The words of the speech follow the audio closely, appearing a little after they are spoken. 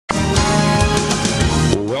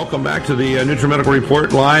Welcome back to the NutriMedical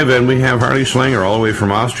Report live, and we have Harley Schlanger all the way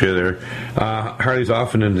from Austria there. Harley's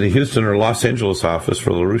often in the Houston or Los Angeles office for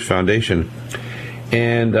the LaRouche Foundation.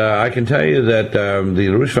 And I can tell you that the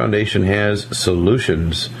LaRouche Foundation has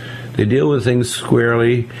solutions. They deal with things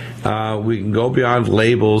squarely. We can go beyond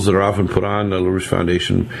labels that are often put on the LaRouche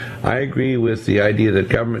Foundation. I agree with the idea that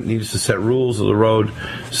government needs to set rules of the road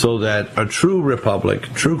so that a true republic,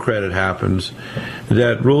 true credit happens,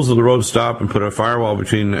 that rules of the road stop and put a firewall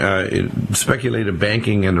between speculative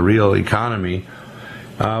banking and the real economy.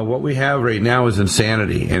 What we have right now is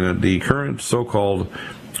insanity, and the current so-called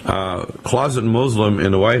closet Muslim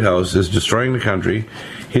in the White House is destroying the country.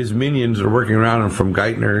 His minions are working around him, from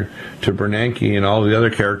Geithner to Brennan and all the other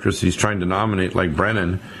characters he's trying to nominate, like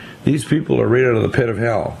Brennan. These people are right out of the pit of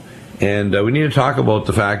hell. And we need to talk about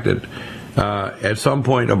the fact that at some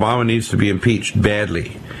point Obama needs to be impeached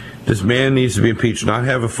badly. This man needs to be impeached, not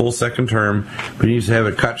have a full second term, but he needs to have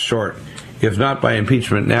it cut short. If not by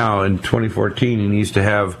impeachment now in 2014, he needs to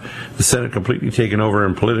have the Senate completely taken over,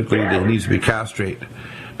 and politically he needs to be castrated.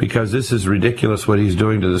 Because this is ridiculous what he's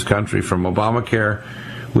doing to this country, from Obamacare,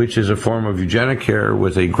 which is a form of eugenic care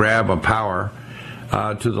with a grab of power,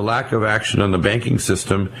 to the lack of action on the banking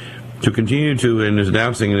system, to continue to, and is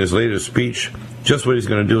announcing in his latest speech, just what he's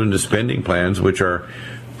going to do in the spending plans, which are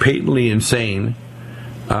patently insane.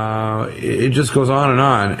 It just goes on and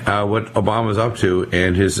on, what Obama's up to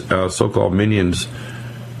and his so-called minions.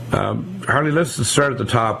 Harley, let's start at the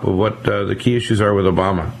top of what the key issues are with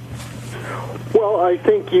Obama. Well, I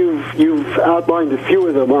think you've outlined a few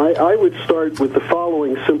of them. I would start with the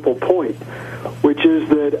following simple point, which is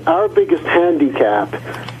that our biggest handicap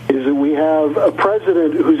is that we have a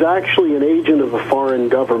president who's actually an agent of a foreign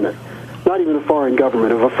government. Not even a foreign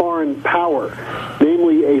government, of a foreign power,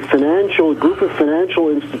 namely a group of financial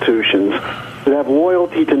institutions that have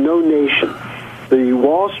loyalty to no nation. The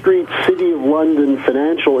Wall Street, City of London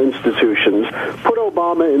financial institutions put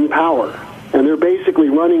Obama in power, and they're basically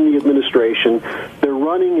running the administration. They're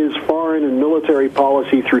running his foreign and military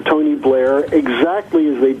policy through Tony Blair,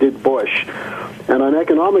 exactly as they did Bush. And on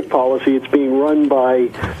economic policy, it's being run by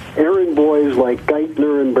errand boys like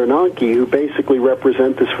Geithner and Bernanke, who basically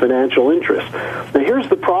represent this financial interest. Now, here's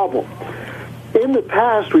the problem. In the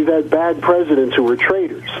past, we've had bad presidents who were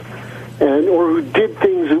traitors, or who did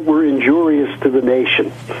things that were injurious to the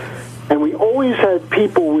nation. And we always had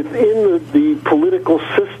people within the political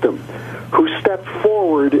system who stepped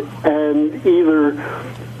forward and either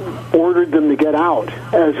ordered them to get out,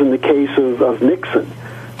 as in the case of Nixon,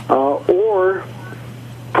 or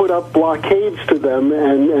put up blockades to them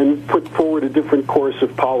and put forward a different course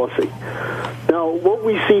of policy. Now, what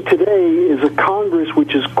we see today is a Congress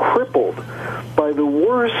which is crippled by the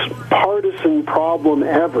worst partisan problem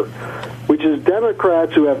ever, which is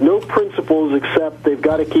Democrats who have no principles except they've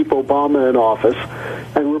got to keep Obama in office,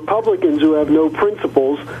 and Republicans who have no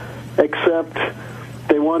principles except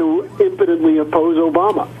they want to impotently oppose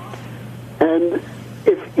Obama. And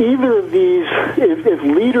if either of these, if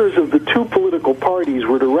leaders of the two political parties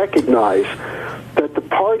were to recognize that the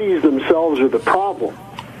parties themselves are the problem,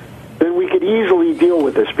 then we could easily deal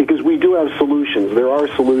with this, because we do have solutions. There are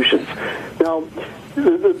solutions. Now,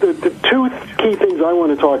 the two key things I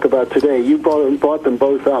want to talk about today, you brought them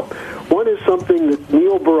both up. One is something that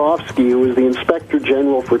Neil Barofsky, who is the Inspector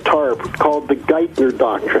General for TARP, called the Geithner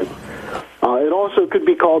Doctrine. It also could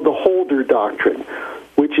be called the Holder Doctrine,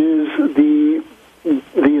 which is the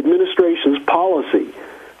administration's policy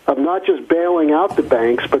of not just bailing out the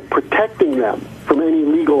banks, but protecting them from any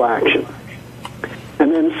legal action.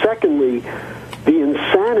 And then secondly, the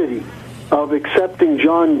insanity of accepting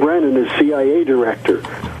John Brennan as CIA director,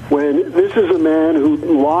 when this is a man who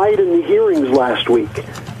lied in the hearings last week.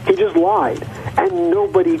 He just lied, and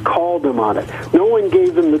nobody called him on it. No one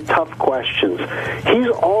gave him the tough questions. He's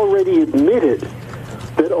already admitted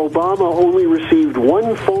that Obama only received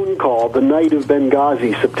one phone call the night of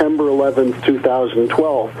Benghazi, September 11th,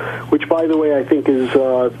 2012, which, by the way, I think is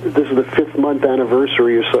this is the 5th-month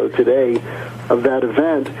anniversary or so today of that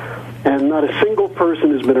event, and not a single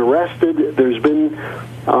person has been arrested. There's been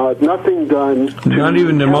nothing done. Not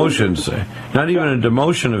even demotions. Not even a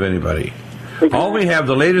demotion of anybody. Exactly. All we have,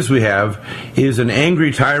 the latest we have, is an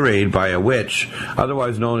angry tirade by a witch,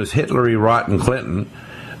 otherwise known as Hitlery Rotten Clinton,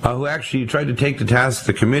 who actually tried to take to task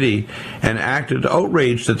the committee and acted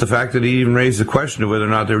outraged at the fact that he even raised the question of whether or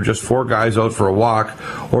not they were just 4 guys out for a walk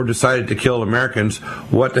or decided to kill Americans.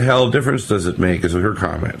 What the hell difference does it make, is her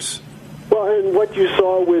comments. Well, and what you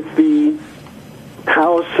saw with the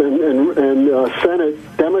House and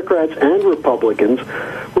Senate, Democrats and Republicans,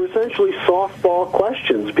 were essentially softball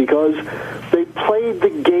questions, because they have played the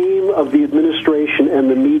game of the administration and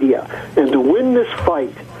the media. And to win this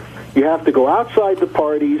fight, you have to go outside the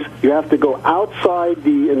parties, you have to go outside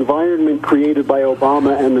the environment created by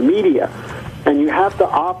Obama and the media, and you have to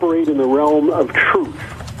operate in the realm of truth.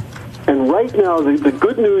 And right now, the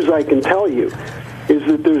good news I can tell you is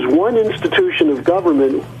that there's one institution of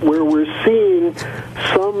government where we're seeing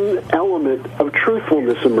some element of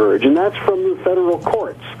truthfulness emerge, and that's from the federal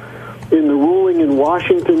courts. In the ruling in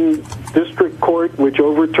Washington District Court, which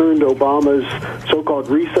overturned Obama's so-called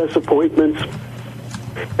recess appointments,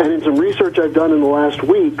 and in some research I've done in the last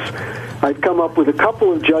weeks, I've come up with a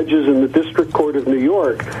couple of judges in the District Court of New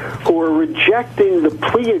York who are rejecting the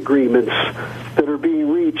plea agreements that are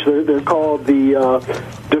being reached. They're called the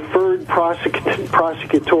deferred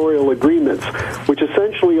prosecutorial agreements, which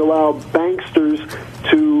essentially allow banksters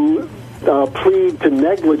to plead to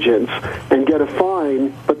negligence and get a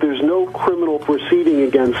fine, but there's no criminal proceeding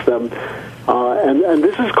against them. And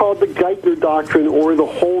this is called the Geithner Doctrine or the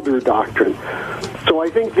Holder Doctrine. So I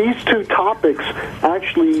think these two topics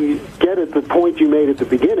actually get at the point you made at the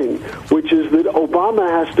beginning, which is that Obama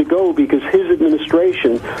has to go because his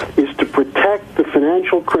administration is to protect the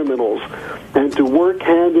financial criminals and to work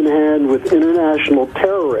hand in hand with international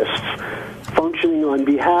terrorists functioning on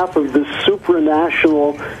behalf of this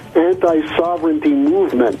supranational anti-sovereignty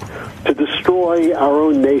movement to destroy our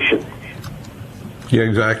own nation. Yeah,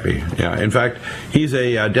 exactly. Yeah. In fact, he's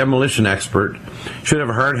a demolition expert. Should have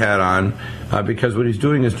a hard hat on because what he's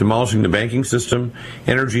doing is demolishing the banking system,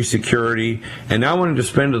 energy security, and now wanting to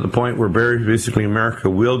spend to the point where basically America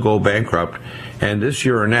will go bankrupt. And this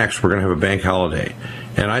year or next, we're going to have a bank holiday.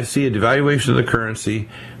 And I see a devaluation of the currency,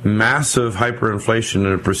 massive hyperinflation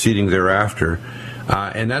and proceeding thereafter.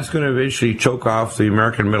 And that's going to eventually choke off the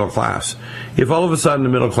American middle class. If all of a sudden the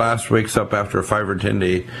middle class wakes up after a 5 or 10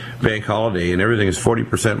 day bank holiday and everything is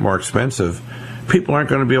 40% more expensive, people aren't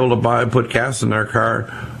going to be able to put gas in their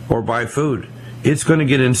car or buy food. It's going to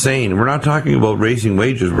get insane. We're not talking about raising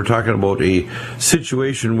wages. We're talking about a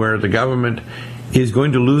situation where the government is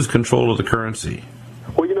going to lose control of the currency.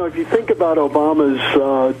 Well, you know, if you think about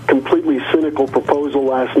Obama's completely cynical proposal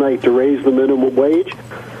last night to raise the minimum wage,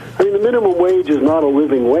 I mean, the minimum wage is not a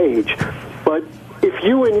living wage, but if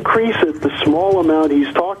you increase it the small amount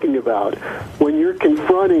he's talking about, when you're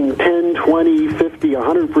confronting 10, 20, 50,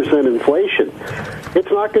 100% inflation,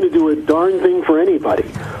 it's not going to do a darn thing for anybody.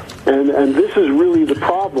 And this is really the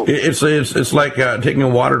problem. It's like taking a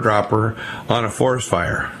water dropper on a forest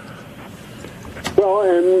fire. Well,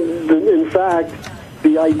 and in fact,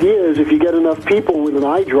 the idea is if you get enough people with an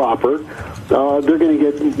eyedropper, they're going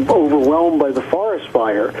to get overwhelmed by the forest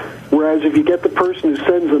fire. Whereas if you get the person who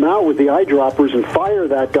sends them out with the eyedroppers and fire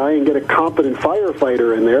that guy and get a competent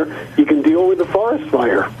firefighter in there, you can deal with the forest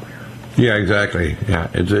fire. Yeah, exactly. Yeah,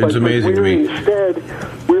 it's amazing to me. Instead,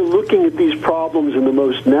 we're looking at these problems in the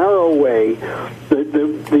most narrow way.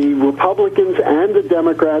 The Republicans and the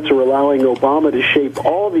Democrats are allowing Obama to shape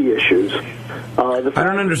all the issues. I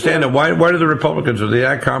don't understand it. Why do the Republicans, are they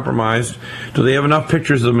that compromised? Do they have enough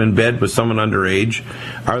pictures of them in bed with someone underage?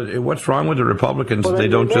 What's wrong with the Republicans that they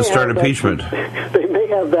don't just start impeachment? They may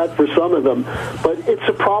have that for some of them, but it's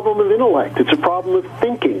a problem of intellect. It's a problem of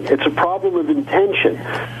thinking. It's a problem of intention.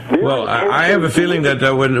 Well, I have a feeling that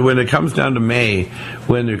when it comes down to May,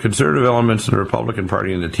 when the conservative elements of the Republican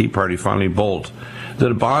Party and the Tea Party finally bolt,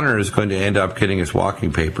 that Bonner is going to end up getting his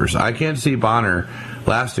walking papers. I can't see Bonner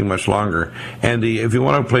lasting much longer. And if you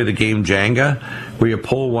want to play the game Jenga, where you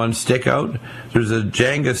pull one stick out, there's a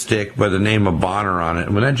Jenga stick by the name of Bonner on it.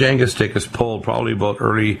 And when that Jenga stick is pulled, probably about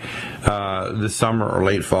early this summer or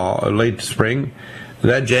late fall, or late spring,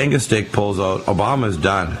 that Jenga stick pulls out, Obama's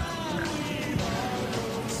done.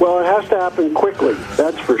 Well, it has to happen quickly,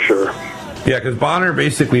 that's for sure. Yeah, because Bonner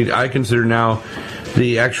basically, I consider now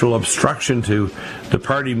the actual obstruction to the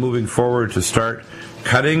party moving forward to start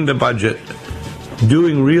cutting the budget,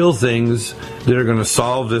 doing real things that are going to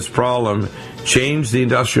solve this problem, change the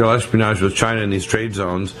industrial espionage with China in these trade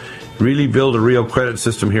zones, really build a real credit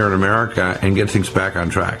system here in America, and get things back on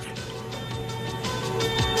track.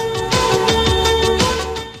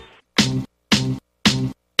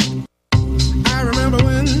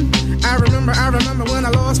 I remember when I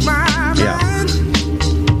lost my mind.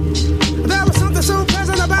 There was something so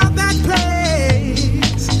pleasant about that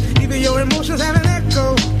place. Even your emotions have an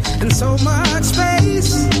echo in so much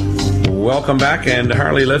space. Welcome back, and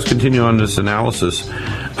Harley, let's continue on this analysis.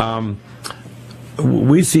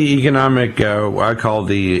 We see economic, I call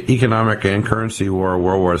the economic and currency war,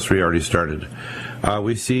 World War III already started.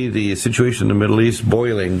 We see the situation in the Middle East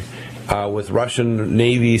boiling. with Russian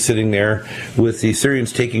Navy sitting there, with the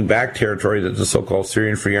Syrians taking back territory, that the so-called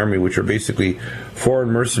Syrian Free Army, which are basically foreign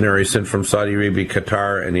mercenaries sent from Saudi Arabia,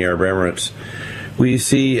 Qatar, and the Arab Emirates. We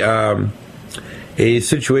see a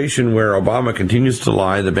situation where Obama continues to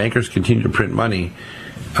lie, the bankers continue to print money,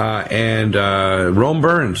 and Rome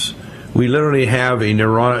burns. We literally have a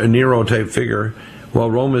Nero-type figure.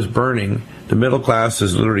 While Rome is burning, the middle class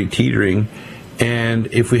is literally teetering. And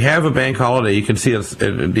if we have a bank holiday, you can see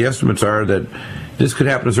the estimates are that this could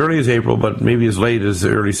happen as early as April, but maybe as late as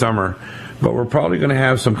early summer. But we're probably going to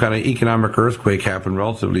have some kind of economic earthquake happen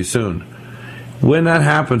relatively soon. When that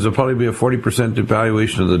happens, there'll probably be a 40%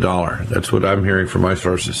 devaluation of the dollar. That's what I'm hearing from my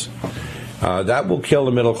sources. That will kill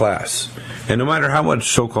the middle class. And no matter how much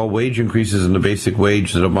so-called wage increases in the basic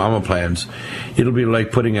wage that Obama plans, it'll be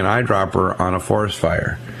like putting an eyedropper on a forest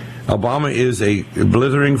fire. Obama is a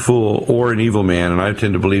blithering fool or an evil man, and I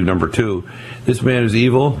tend to believe number two. This man is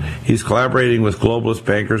evil. He's collaborating with globalist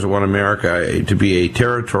bankers that want America to be a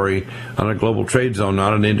territory on a global trade zone,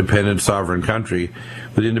 not an independent sovereign country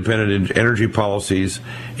with independent energy policies,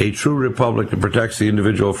 a true republic that protects the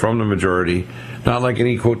individual from the majority, not like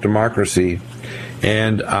any, quote, democracy,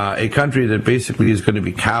 and a country that basically is going to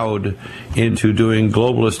be cowed into doing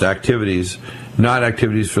globalist activities, not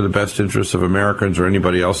activities for the best interests of Americans or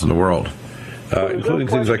anybody else in the world, including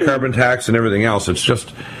things like carbon tax and everything else. It's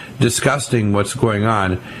just disgusting what's going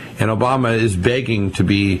on, and Obama is begging to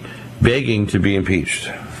be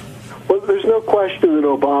impeached. Well, there's no question that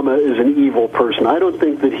Obama is an evil person. I don't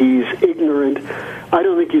think that he's ignorant. I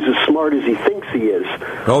don't think he's as smart as he thinks he is.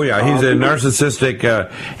 Oh, yeah, he's a narcissistic,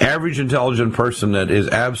 average intelligent person that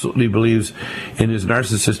absolutely believes in his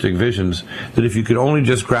narcissistic visions, that if you could only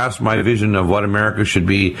just grasp my vision of what America should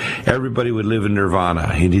be, everybody would live in nirvana.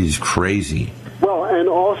 And he's crazy. Well, and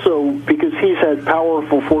also, because he's had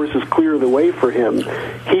powerful forces clear the way for him,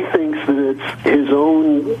 he thinks that it's his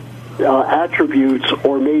own attributes,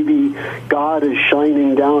 or maybe God is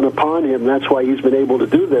shining down upon him. That's why he's been able to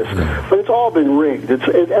do this. But it's all been rigged.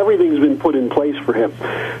 Everything's been put in place for him.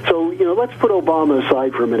 So, let's put Obama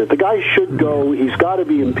aside for a minute. The guy should go. He's got to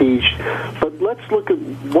be impeached. But let's look at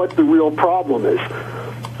what the real problem is.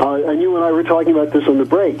 And you and I were talking about this on the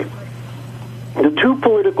break. The two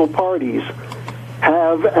political parties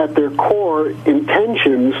have at their core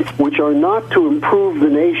intentions which are not to improve the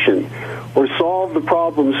nation or solve the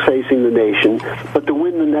problems facing the nation, but to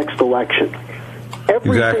win the next election.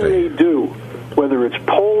 Everything they do, whether it's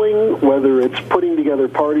polling, whether it's putting together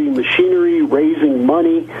party machinery, raising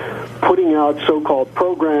money, putting out so-called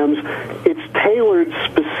programs, it's tailored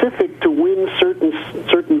specific to win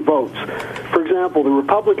certain votes. For example, the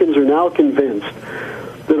Republicans are now convinced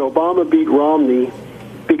that Obama beat Romney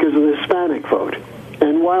because of the Hispanic vote.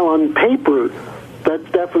 And while on paper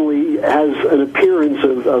that definitely has an appearance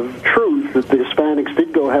of truth, that the Hispanics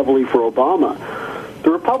did go heavily for Obama,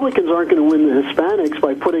 the Republicans aren't going to win the Hispanics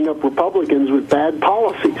by putting up Republicans with bad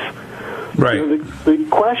policies. Right. The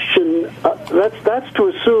question, that's to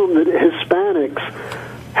assume that Hispanics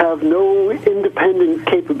have no independent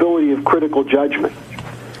capability of critical judgment.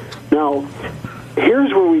 Now,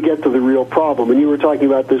 here's where we get to the real problem, and you were talking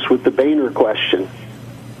about this with the Boehner question.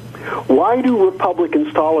 Why do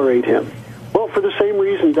Republicans tolerate him? Well, for the same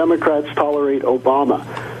reason Democrats tolerate Obama,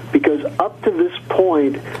 because up to this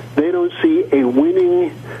point, they don't see a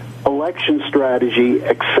winning election strategy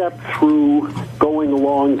except through going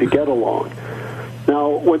along to get along. Now,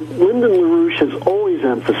 what Lyndon LaRouche has always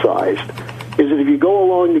emphasized is that if you go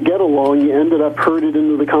along to get along, you ended up herded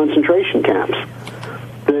into the concentration camps.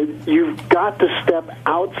 That you've got to step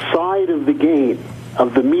outside of the game,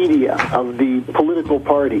 of the media, of the political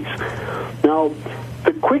parties. Now,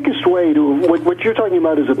 the quickest way to, what you're talking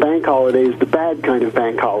about as a bank holiday is the bad kind of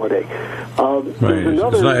bank holiday. Right.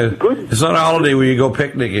 It's not a holiday where you go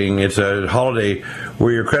picnicking. It's a holiday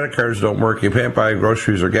where your credit cards don't work. You can't buy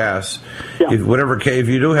groceries or gas. Yeah. If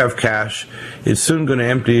you do have cash, it's soon going to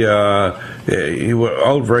empty out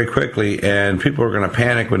very quickly, and people are going to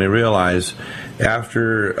panic when they realize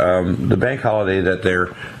after the bank holiday that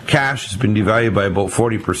their cash has been devalued by about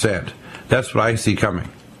 40%. That's what I see coming.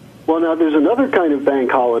 Well, now, there's another kind of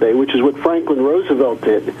bank holiday, which is what Franklin Roosevelt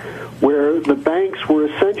did, where the banks were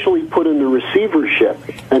essentially put into receivership,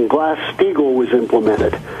 and Glass-Steagall was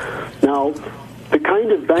implemented. Now, the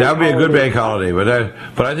kind of bank that would be a good bank holiday,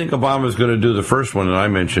 but I think Obama's going to do the first one that I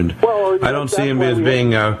mentioned. Well, I don't see him as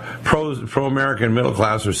being pro-American middle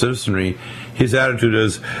class or citizenry. His attitude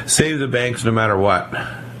is save the banks no matter what.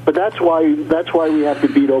 But that's why we have to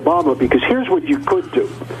beat Obama, because here's what you could do.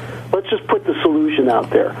 Let's just put the solution out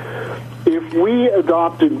there. If we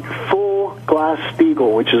adopted full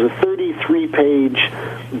Glass-Steagall, which is a 30,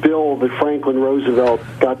 3-page bill that Franklin Roosevelt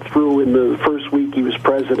got through in the first week he was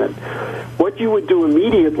president. What you would do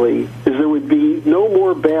immediately is there would be no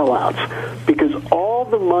more bailouts, because all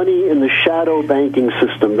the money in the shadow banking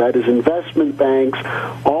system, that is investment banks,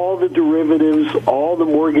 all the derivatives, all the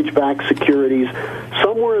mortgage-backed securities,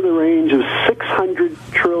 somewhere in the range of $600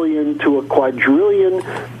 trillion to a quadrillion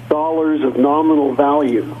dollars of nominal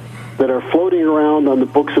value that are floating around on the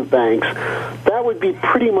books of banks, that would be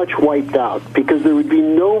pretty much wiped out, because there would be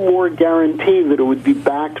no more guarantee that it would be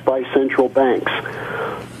backed by central banks.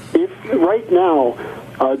 If right now,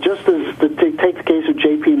 just as take the case of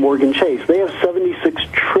J.P. Morgan Chase, they have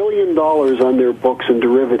 $76 trillion on their books in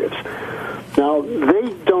derivatives. Now,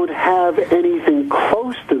 they don't have anything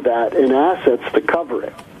close to that in assets to cover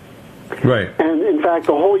it. Right. And in fact,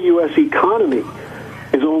 the whole U.S. economy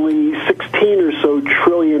is only $16 or so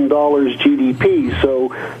trillion GDP. So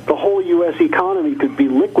the whole U.S. economy could be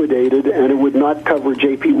liquidated, and it would not cover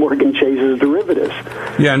J.P. Morgan Chase's derivatives.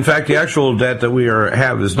 Yeah, in fact, the actual debt that we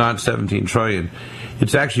have is not $17 trillion.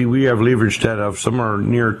 It's actually, we have leveraged debt of somewhere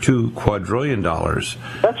near $2 quadrillion.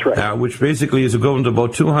 That's right. Which basically is equivalent to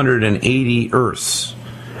about 280 Earths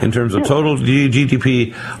in terms of total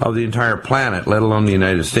GDP of the entire planet, let alone the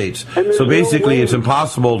United States. So basically, it's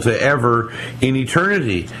impossible to ever, in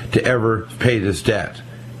eternity, to ever pay this debt.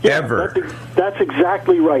 Ever. That's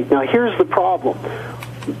exactly right. Now, here's the problem.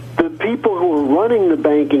 The people who are running the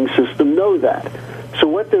banking system know that. So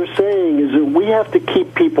what they're saying is that we have to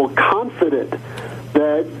keep people confident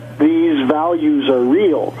that these values are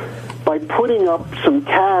real by putting up some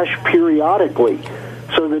cash periodically,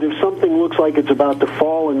 so that if something looks like it's about to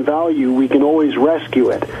fall in value, we can always rescue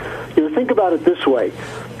it. You know, think about it this way.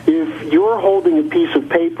 If you're holding a piece of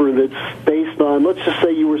paper that's based on, let's just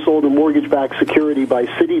say you were sold a mortgage-backed security by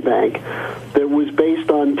Citibank that was based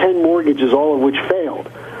on 10 mortgages, all of which failed,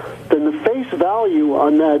 then the face value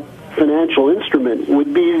on that financial instrument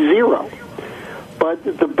would be zero. But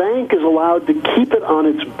the bank is allowed to keep it on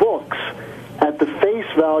its books at the face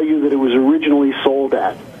value that it was originally sold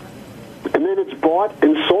at. And then it's bought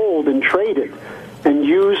and sold and traded and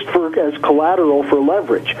used as collateral for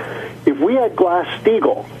leverage. If we had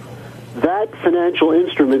Glass-Steagall, that financial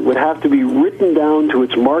instrument would have to be written down to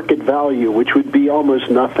its market value, which would be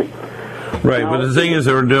almost nothing. Right, but the thing is,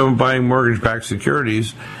 they're buying mortgage-backed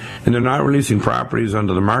securities, and they're not releasing properties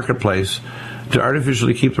onto the marketplace to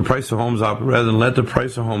artificially keep the price of homes up rather than let the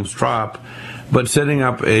price of homes drop, but setting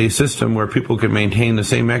up a system where people can maintain the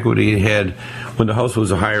same equity they had when the house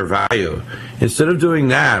was a higher value. Instead of doing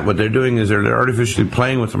that, what they're doing is they're artificially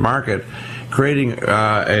playing with the market, creating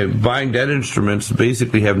buying debt instruments that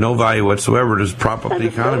basically have no value whatsoever to prop up the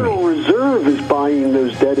economy. And the Federal Reserve is buying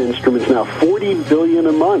those debt instruments now, $40 billion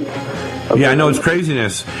a month. Yeah, I know, it's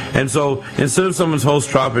craziness. And so instead of someone's house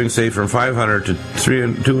dropping, say, from 500 to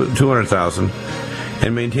 200,000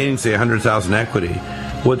 and maintaining, say, 100,000 equity,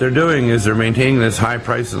 what they're doing is they're maintaining this high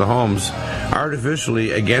price of the homes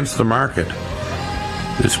artificially against the market.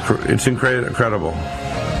 It's incredible.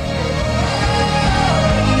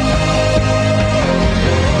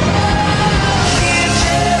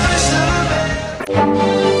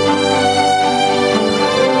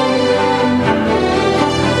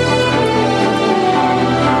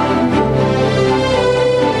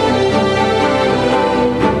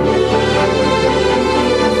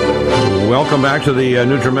 Welcome back to the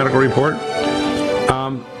NUTRIMEDICAL Report.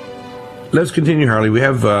 Let's continue, Harley. We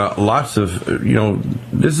have lots of,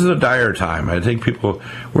 this is a dire time. I think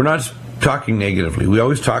we're not talking negatively. We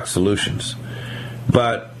always talk solutions.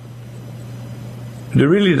 But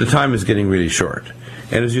the time is getting really short.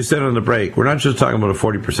 And as you said on the break, we're not just talking about a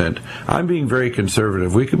 40%. I'm being very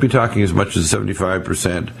conservative. We could be talking as much as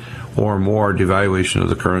 75% or more devaluation of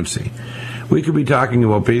the currency. We could be talking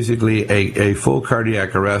about basically a full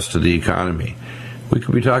cardiac arrest to the economy. We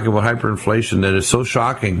could be talking about hyperinflation that is so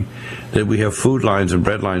shocking that we have food lines and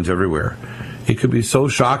bread lines everywhere. It could be so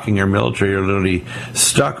shocking our military are literally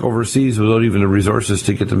stuck overseas without even the resources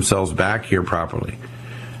to get themselves back here properly.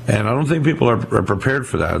 And I don't think people are prepared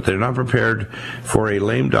for that. They're not prepared for a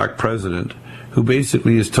lame duck president who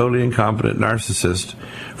basically is totally incompetent narcissist,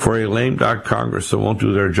 for a lame duck Congress that won't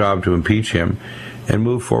do their job to impeach him and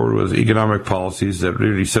move forward with economic policies that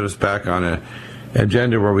really set us back on an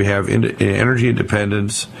agenda where we have energy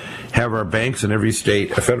independence, have our banks in every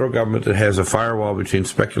state, a federal government that has a firewall between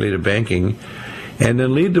speculative banking, and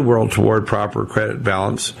then lead the world toward proper credit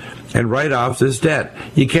balance and write off this debt.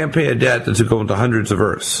 You can't pay a debt that's going to hundreds of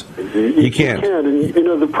Earths. You can't.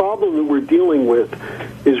 And the problem that we're dealing with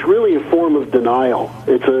is really a form of denial.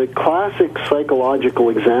 It's a classic psychological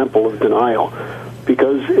example of denial.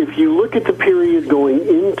 because if you look at the period going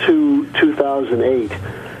into 2008,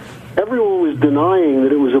 everyone was denying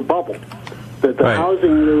that it was a bubble, that the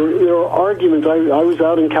housing, there were arguments. I was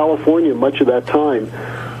out in California much of that time,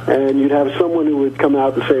 and you'd have someone who would come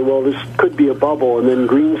out and say, well, this could be a bubble, and then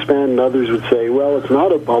Greenspan and others would say, well, it's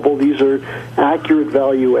not a bubble. These are accurate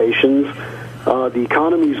valuations. The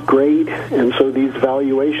economy's great, and so these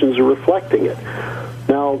valuations are reflecting it.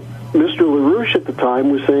 Now, Mr. LaRouche at the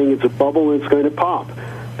time was saying it's a bubble and it's going to pop.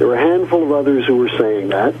 There were a handful of others who were saying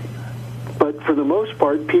that. But for the most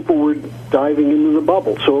part, people were diving into the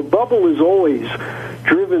bubble. So a bubble is always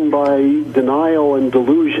driven by denial and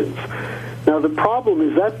delusions. Now, the problem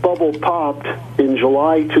is that bubble popped in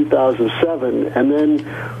July 2007, and then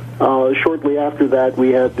shortly after that,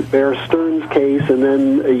 we had the Bear Stearns case, and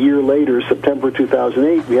then a year later, September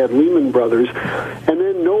 2008, we had Lehman Brothers, and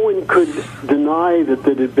then no one could deny that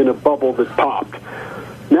there had been a bubble that popped.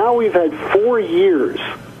 Now we've had 4 years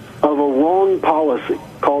of a wrong policy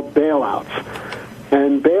called bailouts,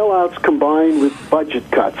 and bailouts combined with budget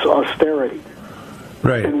cuts, austerity.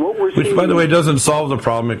 Right. Which, by the way, doesn't solve the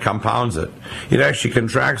problem, it compounds it. It actually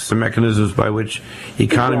contracts the mechanisms by which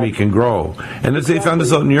economy can grow. And as they found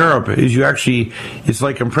this out in Europe, is it's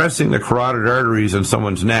like compressing the carotid arteries in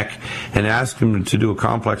someone's neck and asking them to do a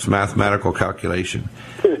complex mathematical calculation.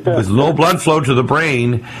 With low blood flow to the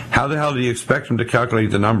brain, how the hell do you expect them to calculate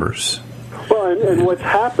the numbers? Well, and what's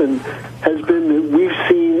happened has been that we've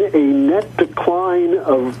seen a net decline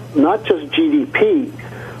of not just GDP,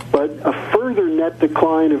 but a further net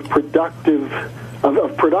decline of production.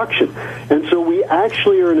 And so we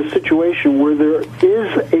actually are in a situation where there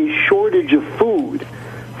is a shortage of food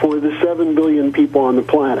for the 7 billion people on the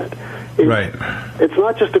planet. It's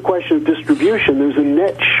not just a question of distribution. There's a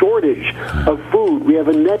net shortage of food. We have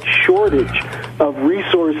a net shortage of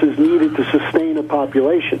resources needed to sustain a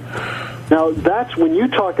population. Now, that's when you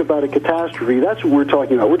talk about a catastrophe, that's what we're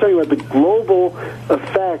talking about. We're talking about the global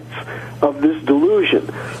effects of this delusion.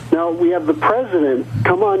 Now, we have the president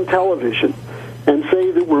come on television and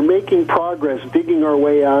say that we're making progress, digging our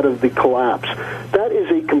way out of the collapse. That is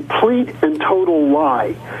a complete and total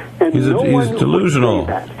lie. And he's delusional.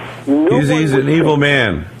 He's an evil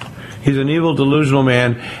man. He's an evil, delusional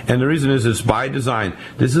man, and the reason is it's by design.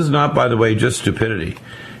 This is not, by the way, just stupidity.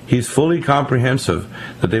 He's fully comprehensive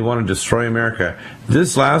that they want to destroy America.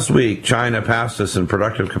 This last week, China passed us in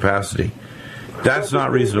productive capacity. That's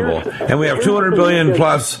not reasonable. And we have 200 billion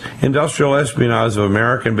plus industrial espionage of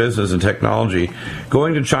American business and technology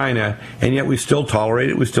going to China, and yet we still tolerate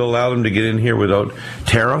it. We still allow them to get in here without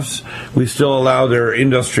tariffs. We still allow their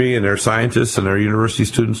industry and their scientists and their university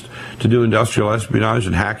students to do industrial espionage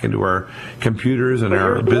and hack into our computers and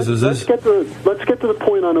our businesses. Let's get to the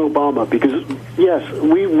point on Obama, because, yes,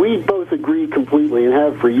 we both agree completely and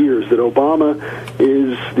have for years that Obama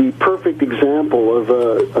is the perfect example of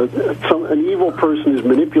an evil person who's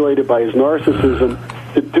manipulated by his narcissism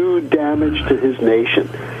to do damage to his nation.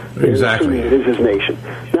 Exactly. It is his nation.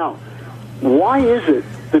 Now, why is it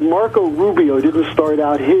that Marco Rubio didn't start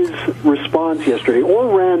out his response yesterday,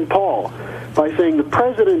 or Rand Paul, by saying the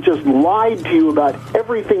president just lied to you about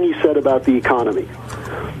everything he said about the economy?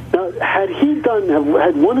 Now, had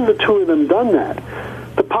one of the two of them done that,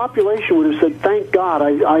 the population would have said, thank God,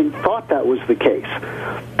 I thought that was the case.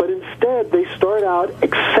 But instead, they start out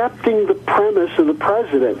accepting the premise of the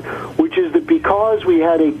president, which is that because we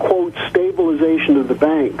had a, quote, stabilization of the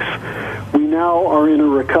banks, we now are in a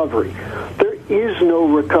recovery. There is no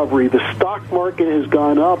recovery. The stock market has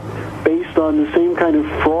gone up based on the same kind of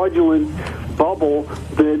fraudulent bubble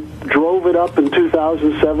that drove it up in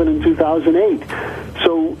 2007 and 2008.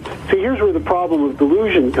 So here's where the problem of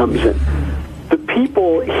delusion comes in. The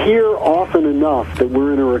people hear often enough that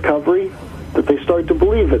we're in a recovery that they start to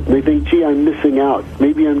believe it. And they think, gee, I'm missing out.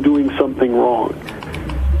 Maybe I'm doing something wrong.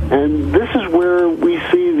 And this is where we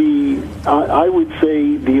see I would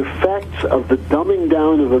say, the effects of the dumbing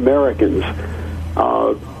down of Americans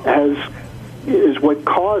is what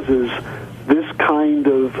causes this kind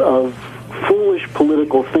of foolish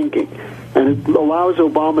political thinking. And it allows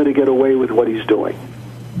Obama to get away with what he's doing.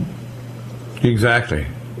 Exactly.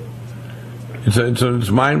 It's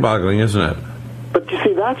mind-boggling, isn't it? But you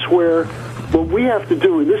see, that's where what we have to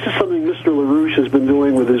do, and this is something Mr. LaRouche has been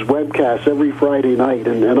doing with his webcasts every Friday night,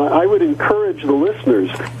 and I would encourage the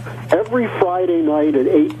listeners, every Friday night at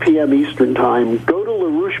 8 p.m. Eastern Time, go to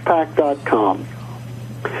LaRouchePack.com.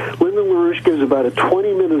 Lyndon LaRouche gives about a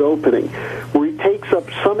 20-minute opening where he takes up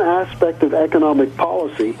some aspect of economic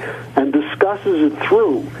policy and discusses it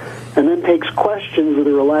through, and then takes questions that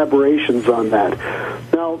are elaborations on that.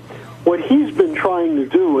 Now, what he's been trying to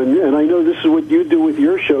do, and I know this is what you do with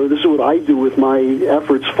your show, this is what I do with my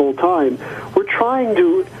efforts full time, we're trying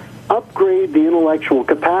to upgrade the intellectual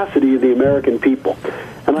capacity of the American people.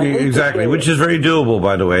 And I exactly, which is very doable,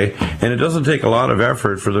 by the way, and it doesn't take a lot of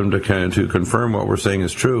effort for them to confirm what we're saying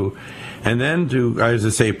is true, and then to, as I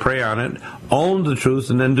say, pray on it, own the truth,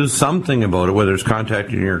 and then do something about it, whether it's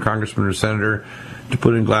contacting your congressman or senator to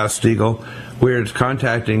put in Glass-Steagall, where it's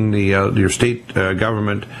contacting your state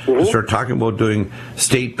government to start talking about doing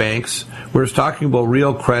state banks, where it's talking about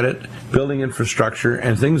real credit, building infrastructure,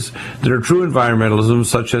 and things that are true environmentalism,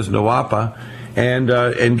 such as NWAPA,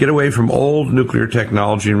 and get away from old nuclear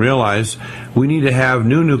technology and realize we need to have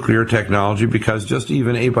new nuclear technology, because just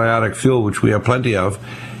even abiotic fuel, which we have plenty of,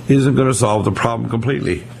 isn't going to solve the problem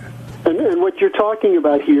completely. And what you're talking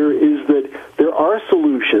about here is that there are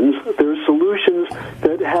solutions. There are solutions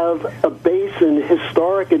that have a base in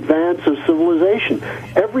historic advance of civilization.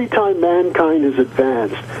 Every time mankind has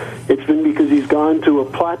advanced, it's been because he's gone to a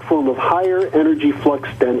platform of higher energy flux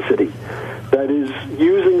density, that is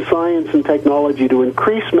using science and technology to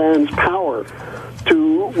increase man's power,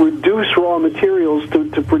 to reduce raw materials,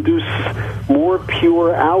 to produce more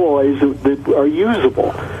pure alloys that are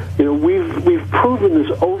usable. You know, we've proven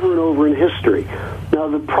this over and over in history. Now,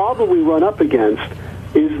 the problem we run up against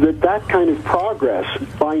is that kind of progress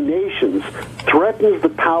by nations threatens the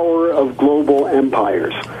power of global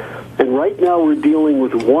empires. And right now we're dealing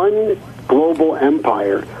with one global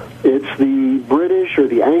empire. It's the British or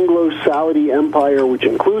the Anglo-Saudi Empire, which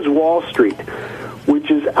includes Wall Street,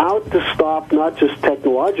 which is out to stop not just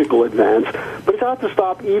technological advance, but it's out to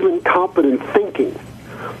stop even competent thinking.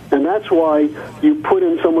 And that's why you put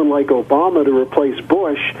in someone like Obama to replace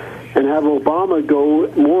Bush and have Obama go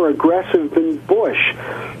more aggressive than Bush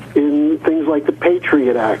in things like the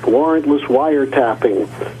Patriot Act, warrantless wiretapping,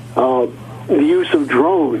 the use of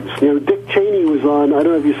drones. You know, Dick Cheney was on, I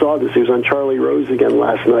don't know if you saw this, he was on Charlie Rose again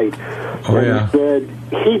last night. Oh, yeah. He said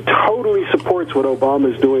he totally supports what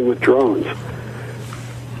Obama's doing with drones.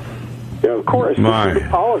 Yeah, of course, this is the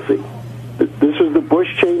policy. This was the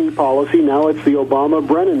Bush-Cheney policy. Now it's the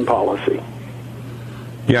Obama-Brennan policy.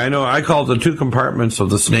 Yeah, I know. I call it the two compartments of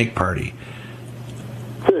the snake party.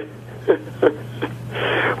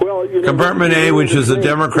 Well, you know, Compartment A, which is the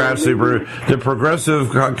Democrats, the progressive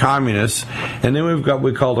communists, and then we've got what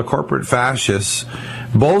we call the corporate fascists.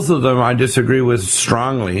 Both of them I disagree with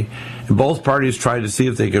strongly. Both parties try to see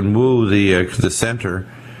if they can woo the center,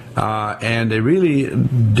 and they really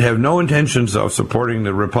have no intentions of supporting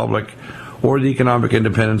the republic or the economic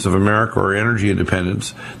independence of America or energy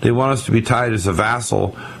independence. They want us to be tied as a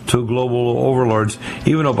vassal to global overlords.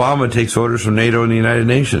 Even Obama takes orders from NATO and the United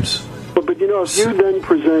Nations. But you know, if you then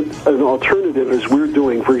present an alternative, as we're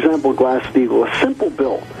doing, for example, Glass-Steagall, a simple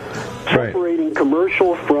bill separating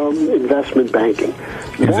commercial from investment banking.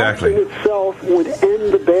 Exactly. That in itself would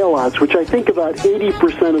end the bailouts, which I think about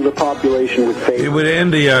 80% of the population would favor. It would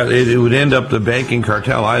end it would end up the banking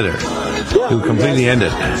cartel either. Yeah, it would completely end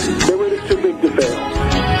it. They were too big to fail.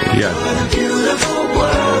 Yeah.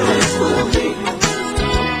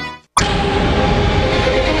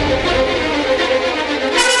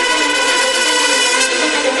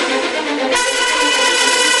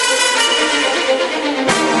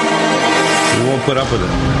 Put up with it.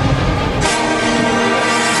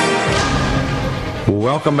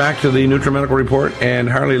 Welcome back to the NUTRIMEDICAL Report, and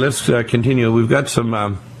Harley, let's continue. We've got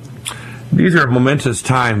some these are momentous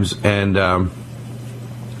times, and the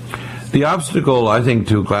obstacle, I think,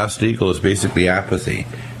 to Glass-Steagall is basically apathy.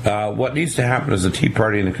 What needs to happen is the Tea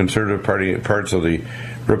Party and the Conservative Party, parts of the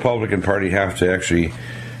Republican Party, have to actually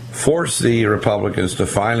force the Republicans to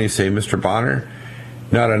finally say, Mr. Bonner,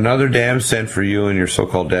 not another damn cent for you and your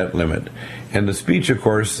so-called debt limit. And the speech, of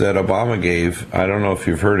course, that Obama gave, I don't know if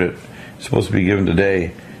you've heard it, it's supposed to be given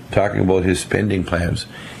today, talking about his spending plans.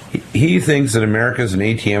 He thinks that America is an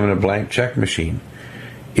ATM and a blank check machine.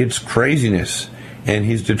 It's craziness. And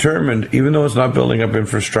he's determined, even though it's not building up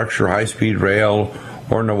infrastructure, high-speed rail,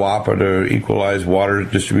 or NWAPA to equalize water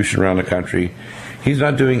distribution around the country, he's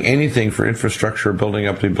not doing anything for infrastructure, building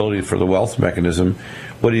up the ability for the wealth mechanism.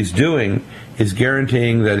 What he's doing is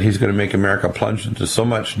guaranteeing that he's going to make America plunge into so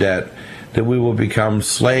much debt that we will become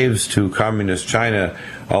slaves to communist China,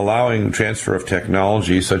 allowing transfer of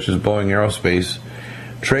technology such as Boeing Aerospace,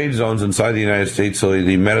 trade zones inside the United States so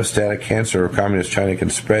the metastatic cancer of communist China can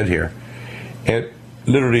spread here, and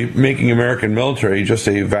literally making American military just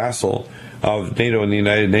a vassal of NATO and the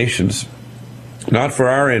United Nations, not for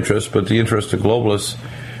our interests, but the interests of globalists,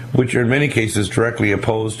 which are in many cases directly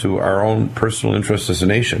opposed to our own personal interests as a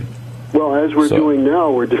nation. Well, as we're doing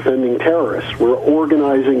now, we're defending terrorists. We're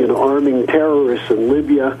organizing and arming terrorists in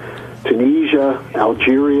Libya, Tunisia,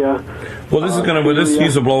 Algeria. Well, this is going to, this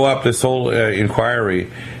needs to blow up. This whole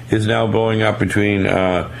inquiry is now blowing up between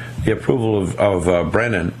the approval of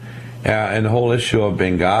Brennan and the whole issue of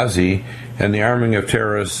Benghazi and the arming of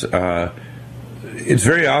terrorists. It's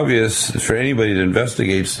very obvious for anybody that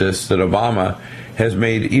investigates this that Obama has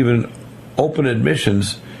made even open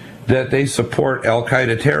admissions that they support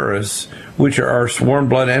al-Qaeda terrorists, which are our sworn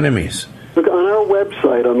blood enemies. Look, on our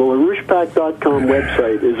website, on the LaRouchePAC.com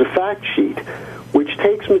website, is a fact sheet which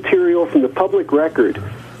takes material from the public record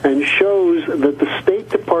and shows that the State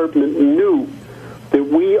Department knew that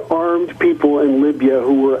we armed people in Libya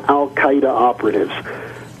who were al-Qaeda operatives.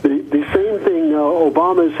 The same thing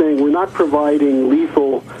Obama is saying, we're not providing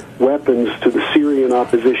lethal weapons to the Syrian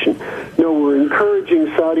opposition. No, we're encouraging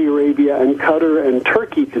Saudi Arabia and Qatar and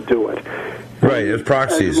Turkey to do it. Right, as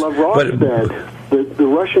proxies. As LaRouche said, the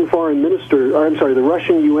Russian foreign minister, or I'm sorry, the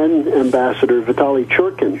Russian UN ambassador, Vitaly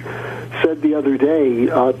Churkin, said the other day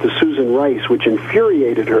to Susan Rice, which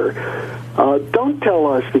infuriated her, don't tell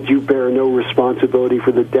us that you bear no responsibility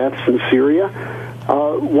for the deaths in Syria.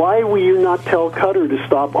 Why will you not tell Qatar to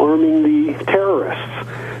stop arming the terrorists?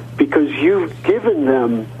 Because you've given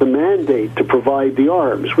them the mandate to provide the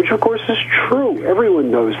arms, which of course is true.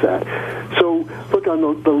 Everyone knows that. So, look,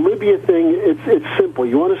 on the Libya thing, it's simple.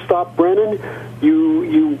 You want to stop Brennan?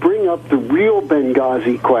 You bring up the real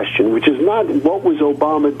Benghazi question, which is not what was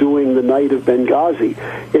Obama doing the night of Benghazi.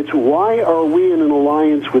 It's why are we in an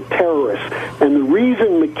alliance with terrorists? And the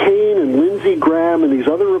reason McCain and Lindsey Graham and these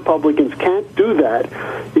other Republicans can't do that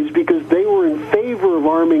is because they were in favor of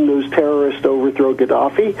arming those terrorists to overthrow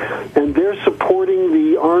Gaddafi, and they're supporting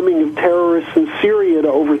the arming of terrorists in Syria to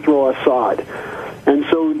overthrow Assad. And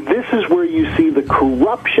so this is where you see the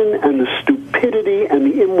corruption and the stupidity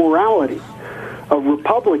and the immorality of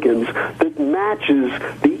Republicans that matches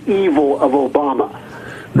the evil of Obama.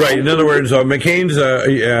 Right. In other words, McCain's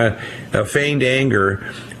feigned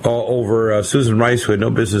anger over Susan Rice, who had no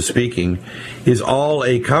business speaking, is all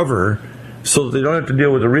a cover so that they don't have to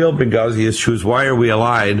deal with the real Benghazi issues. Why are we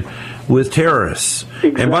allied with terrorists?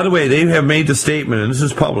 Exactly. And by the way, they have made the statement, and this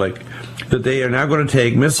is public, that they are now going to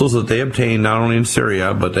take missiles that they obtain not only in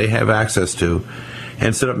Syria, but they have access to,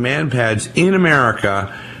 and set up man pads in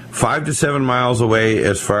America 5 to 7 miles away,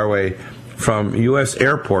 as far away from U.S.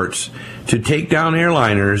 airports, to take down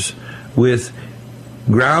airliners with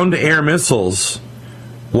ground-to-air missiles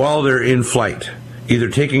while they're in flight, either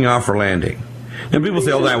taking off or landing. And people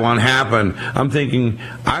say, oh, that won't happen. I'm thinking,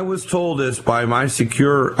 I was told this by my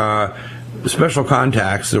secure special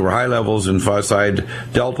contacts that were high levels inside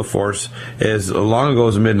Delta Force as long ago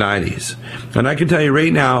as the mid-'90s. And I can tell you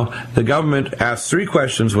right now, the government asks 3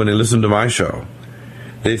 questions when they listen to my show.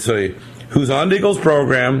 They say, who's on Deagle's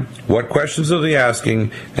program, what questions are they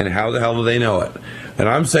asking, and how the hell do they know it? And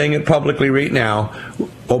I'm saying it publicly right now.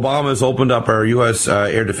 Obama has opened up our U.S.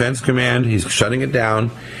 Air Defense Command. He's shutting it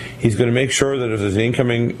down. He's going to make sure that if there's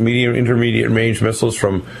incoming medium, intermediate range missiles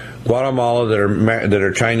from Guatemala that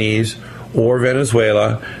are Chinese or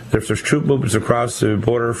Venezuela, that if there's troop movements across the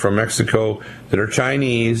border from Mexico that are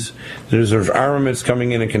Chinese, there's armaments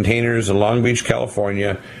coming in containers in Long Beach,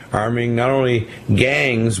 California, arming not only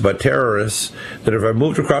gangs but terrorists that have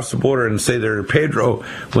moved across the border and say they're Pedro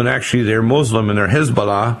when actually they're Muslim and they're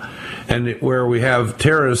Hezbollah, and where we have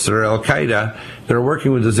terrorists that are al-Qaeda that are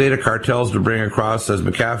working with the Zeta cartels to bring across, as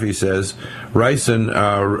McAfee says, rice and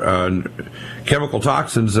chemical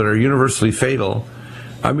toxins that are universally fatal.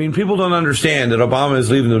 I mean, people don't understand that Obama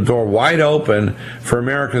is leaving the door wide open for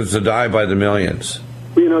Americans to die by the millions.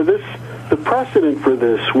 You know, the precedent for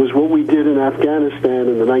this was what we did in Afghanistan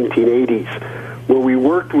in the 1980s, where we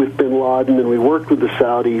worked with bin Laden and we worked with the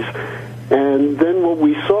Saudis. And then what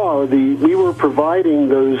we saw, we were providing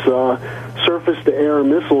those surface-to-air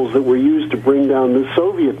missiles that were used to bring down the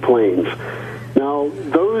Soviet planes. Now,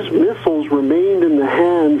 those missiles remained in the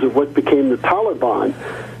hands of what became the Taliban,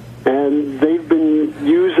 and they've been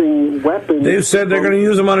using weapons. They've said they're going to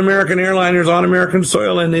use them on American airliners on American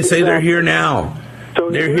soil, and they say they're here now. So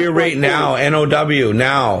they're here right now, NOW,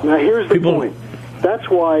 now. Now, here's the point. That's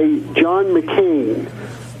why John McCain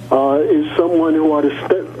is someone who ought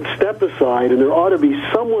to step aside, and there ought to be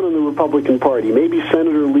someone in the Republican Party, maybe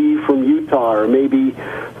Senator Lee from Utah, or maybe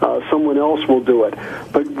someone else will do it,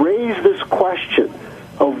 but raise this question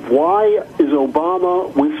of why is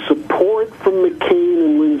Obama, with support from McCain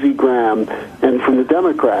and Lindsey Graham and from the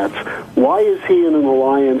Democrats, why is he in an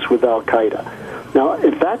alliance with al-Qaeda? Now,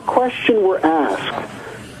 if that question were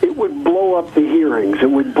asked, it would blow up the hearings.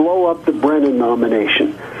 It would blow up the Brennan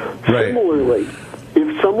nomination. Right. Similarly,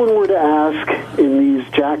 if someone were to ask in these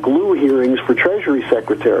Jack Lew hearings for Treasury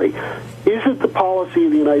Secretary, is it the policy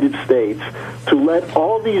of the United States to let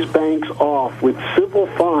all these banks off with civil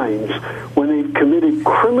fines when they've committed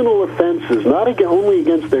criminal offenses, not only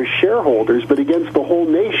against their shareholders, but against the whole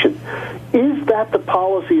nation? Is that the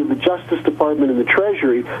policy of the Justice Department and the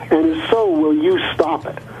Treasury? And if so, will you stop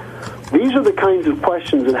it? These are the kinds of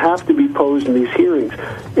questions that have to be posed in these hearings.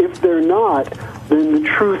 If they're not, then the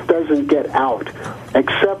truth doesn't get out,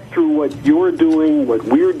 except through what you're doing, what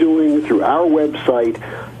we're doing, through our website.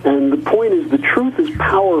 And the point is, the truth is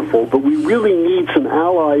powerful, but we really need some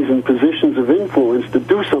allies in positions of influence to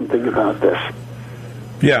do something about this.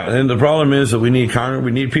 Yeah, and the problem is that we need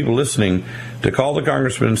people listening to call the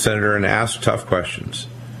congressman and senator and ask tough questions.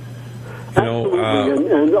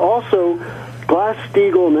 Absolutely, and also,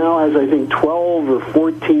 Glass-Steagall now has, I think, 12 or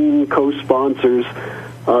 14 co-sponsors.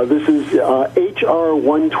 This is H.R.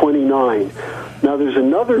 129. Now, there's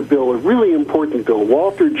another bill, a really important bill,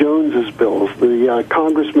 Walter Jones's bill, the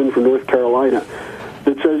congressman from North Carolina,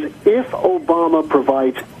 that says if Obama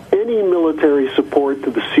provides any military support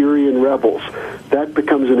to the Syrian rebels, that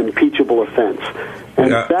becomes an impeachable offense.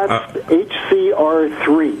 And that's HCR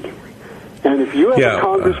 3. And if you have a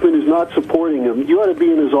congressman who's not supporting him, you ought to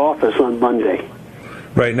be in his office on Monday.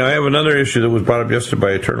 Right. Now, I have another issue that was brought up yesterday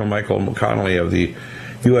by Attorney Michael McConnelly of the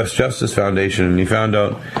U.S. Justice Foundation, and he found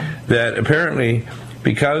out that apparently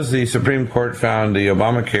because the Supreme Court found the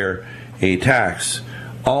Obamacare a tax,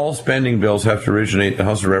 all spending bills have to originate in the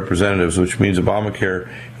House of Representatives, which means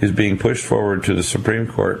Obamacare is being pushed forward to the Supreme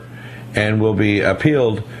Court and will be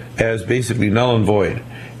appealed as basically null and void.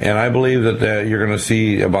 And I believe that you're going to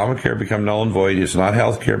see Obamacare become null and void. It's not a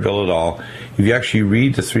health care bill at all. If you actually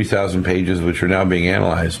read the 3,000 pages, which are now being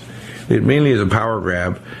analyzed, it mainly is a power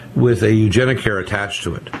grab with a Eugenicare attached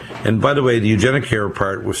to it. And by the way, the Eugenicare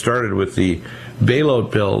part was started with the bailout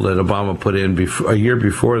bill that Obama put in a year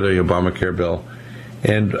before the Obamacare bill.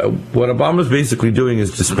 And what Obama's basically doing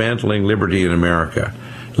is dismantling liberty in America.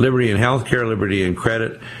 Liberty in health care, liberty in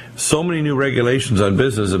credit. So many new regulations on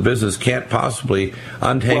business, a business can't possibly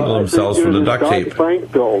untangle themselves from the duct tape.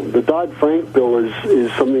 The Dodd-Frank bill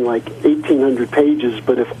is something like 1,800 pages,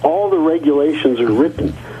 but if all the regulations are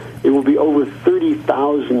written, it will be over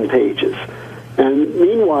 30,000 pages. And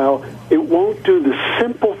meanwhile, it won't do the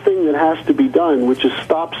simple thing that has to be done, which is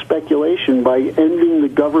stop speculation by ending the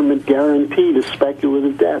government guarantee to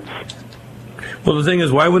speculative debts. Well, the thing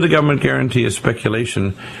is, why would the government guarantee a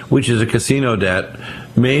speculation, which is a casino debt,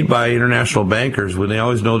 made by international bankers when they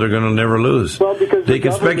always know they're going to never lose? Well, because they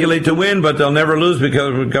can speculate to win, but they'll never lose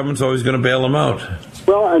because the government's always going to bail them out.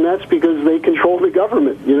 Well, and that's because they control the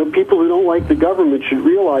government. You know, people who don't like the government should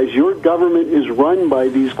realize your government is run by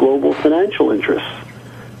these global financial interests.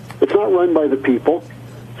 It's not run by the people.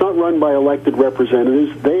 It's not run by elected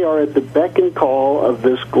representatives. They are at the beck and call of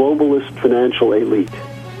this globalist financial elite.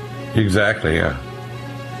 Exactly, yeah.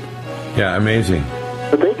 Yeah, amazing.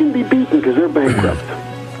 But they can be beaten because they're bankrupt.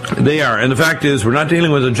 They are, and the fact is, we're not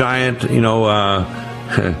dealing with a giant,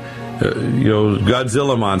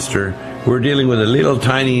 Godzilla monster. We're dealing with a little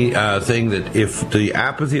tiny thing that if the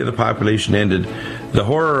apathy of the population ended, the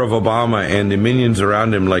horror of Obama and the minions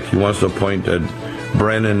around him, like he wants to appoint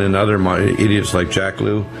Brennan and other idiots like Jack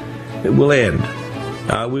Lew, it will end.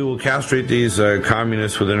 We will castrate these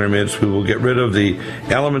communists within our midst. We will get rid of the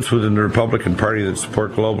elements within the Republican Party that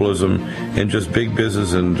support globalism and just big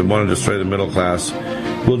business and want to destroy the middle class.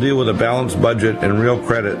 We'll deal with a balanced budget and real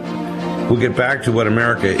credit. We'll get back to what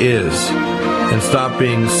America is and stop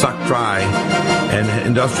being sucked dry and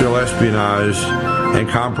industrial espionage and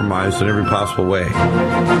compromised in every possible way.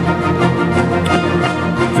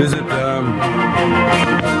 Visit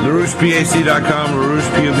LaRouchePAC.com,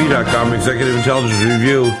 LaRouchePOV.com, Executive Intelligence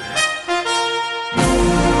Review.